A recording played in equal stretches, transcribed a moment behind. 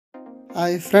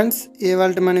Hi friends,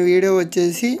 ఇవాళ మన video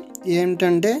వచ్చేసి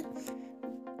ఏంటంటే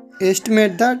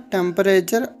estimate the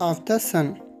temperature of the sun.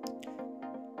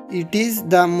 It is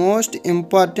the most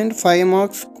important 5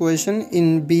 marks question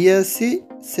in BSc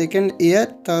second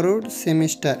year third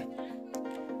semester.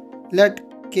 Let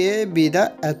K be the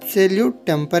absolute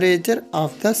temperature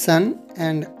of the sun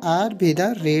and R be the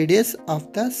radius of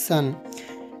the sun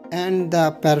and the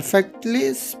perfectly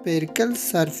spherical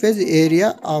surface area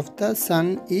of the sun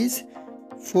is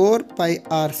 4 pi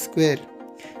r square.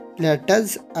 Let us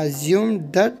assume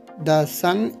that the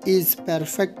sun is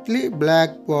perfectly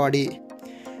black body.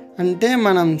 అంటే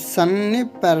మనం సన్ని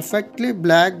perfectly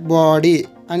black body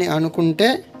అని అనుకుంటే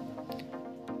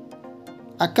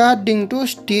according to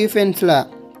Stephens law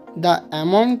the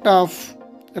amount of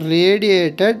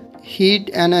radiated heat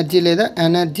energy లేదా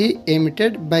energy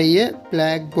emitted by a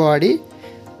black body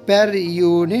per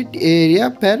unit area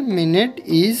per minute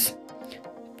is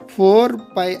 4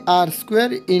 pi r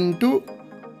square into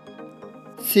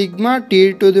sigma t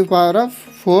to the power of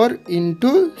 4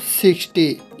 into 60.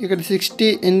 ఇక్కడ 60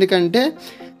 ఎందుకంటే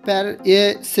per a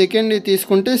second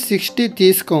తీసుకుంటే 60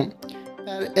 తీసుకోం.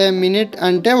 per a minute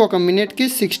అంటే ఒక మినిట్కి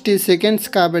 60 seconds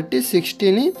కాబట్టి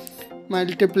 60ని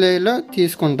మల్టిప్లైలో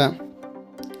తీసుకుంటాం.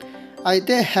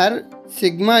 అయితే her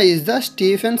sigma is the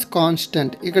Stephens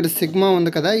constant. ఇక్కడ sigma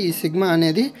ఉంది కదా, ఈ సిగ్మా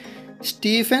అనేది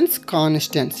Stephens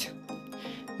constants.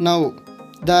 Now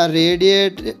the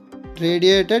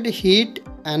radiated heat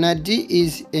energy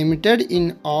is emitted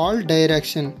in all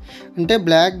direction. అంటే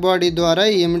బ్లాక్ బాడీ ద్వారా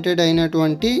ఎమిటెడ్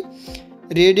అయినటువంటి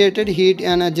రేడియేటెడ్ హీట్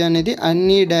ఎనర్జీ అనేది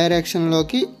అన్ని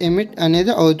డైరెక్షన్లోకి ఎమిట్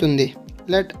అనేది అవుతుంది.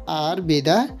 Let R be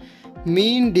the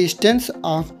mean distance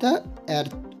of the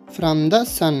earth from the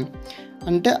sun.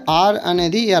 అంటే are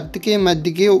అనేది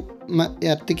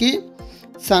ఎర్త్కి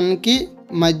సన్కి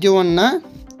మధ్య ఉన్న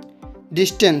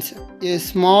distance, a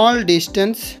small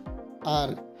distance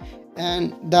are, and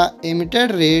the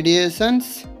emitted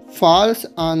radiations falls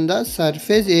on the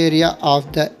surface area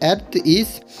of the earth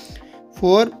is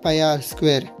 4 pi r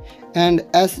square and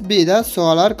S be the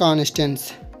solar constants.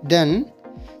 Then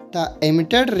the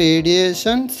emitted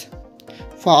radiations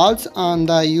falls on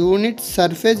the unit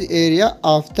surface area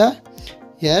of the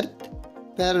earth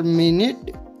per minute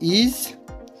is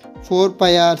 4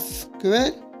 pi r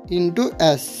square into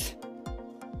S.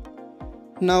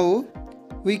 Now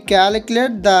we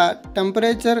calculate the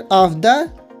temperature of the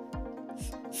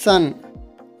sun.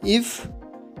 If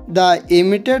the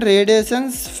emitted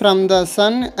radiations from the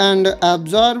sun and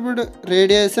absorbed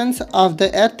radiations of the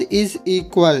earth is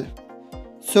equal,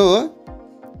 so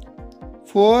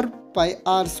 4 pi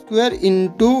r square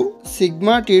into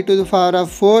sigma t to the power of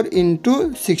 4 into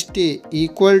 60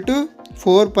 equal to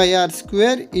 4 pi r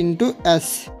square into S.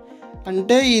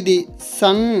 అంటే ఇది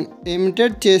sun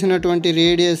emitted చేసినటువంటి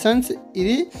radiations,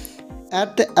 ఇది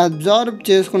earth absorb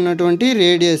చేసుకున్నటువంటి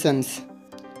radiations.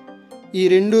 ఈ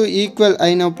రెండు equal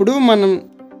అయినప్పుడు మనం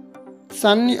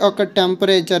sun యొక్క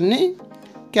టెంపరేచర్ని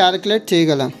క్యాలిక్యులేట్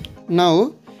చేయగలం. Now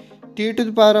tea to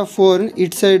the power of 4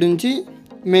 ఇటు సైడ్ నుంచి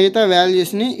మిగతా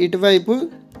వాల్యూస్ని ఇటువైపు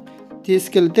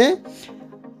తీసుకెళ్తే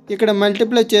ఇక్కడ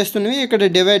మల్టిప్లై చేస్తున్నవి ఇక్కడ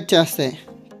డివైడ్ చేస్తాయి.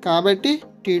 కాబట్టి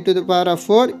tea to the power of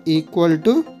 4 equal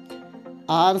to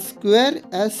are square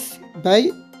yes by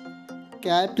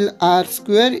capital are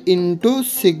square into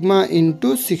sigma into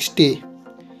 60.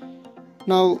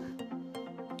 Now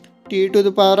tea to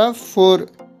the power of 4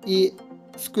 ఈ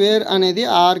స్క్వేర్ అనేది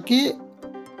ఆర్కి,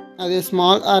 అదే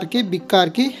స్మాల్ ఆర్కి బిగ్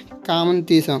ఆర్కి కామన్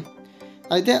తీసాం.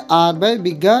 అయితే are by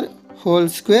big or whole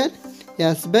square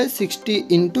yes by 60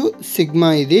 into sigma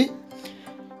ఇది.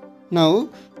 Now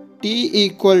tea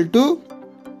equal to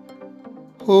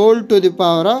whole to the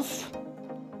power of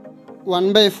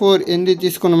 1/4 ఎందుకు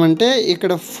తీసుకున్నామంటే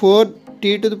ఇక్కడ 4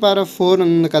 tea to the power of 4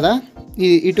 ఉంది కదా,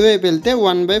 ఇది ఇటువైపు వెళ్తే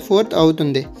 1/4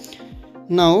 అవుతుంది.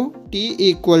 Now tea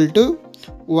equal to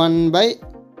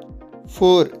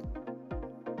 1/4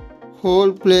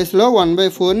 whole ప్లేస్లో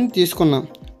 1/4ని తీసుకున్నాం.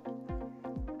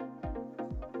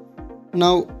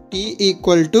 Now tea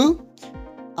equal to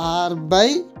are by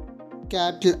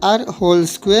capital are whole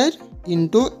square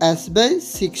into yes by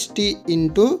 60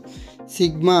 into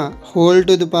sigma whole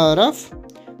to the power of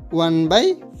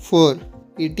 1/4.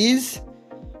 It is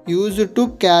used to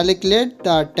calculate the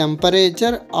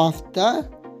temperature of the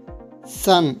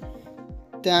sun.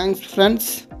 Thanks friends.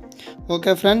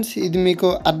 Okay friends, ఇది మీకు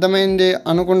అర్థమైంది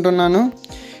అనుకుంటున్నాను.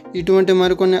 ఇటువంటి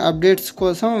మరికొన్ని updates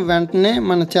కోసం వెంటనే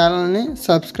మన ఛానల్ని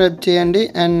సబ్స్క్రైబ్ చేయండి.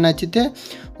 అండ్ నచ్చితే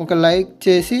ఒక లైక్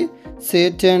చేసి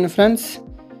షేర్ చేయండి ఫ్రెండ్స్.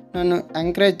 నన్ను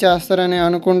ఎంకరేజ్ చేస్తారని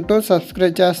అనుకుంటూ,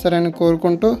 సబ్స్క్రైబ్ చేస్తారని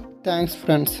కోరుకుంటూ, థ్యాంక్స్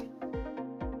ఫ్రెండ్స్.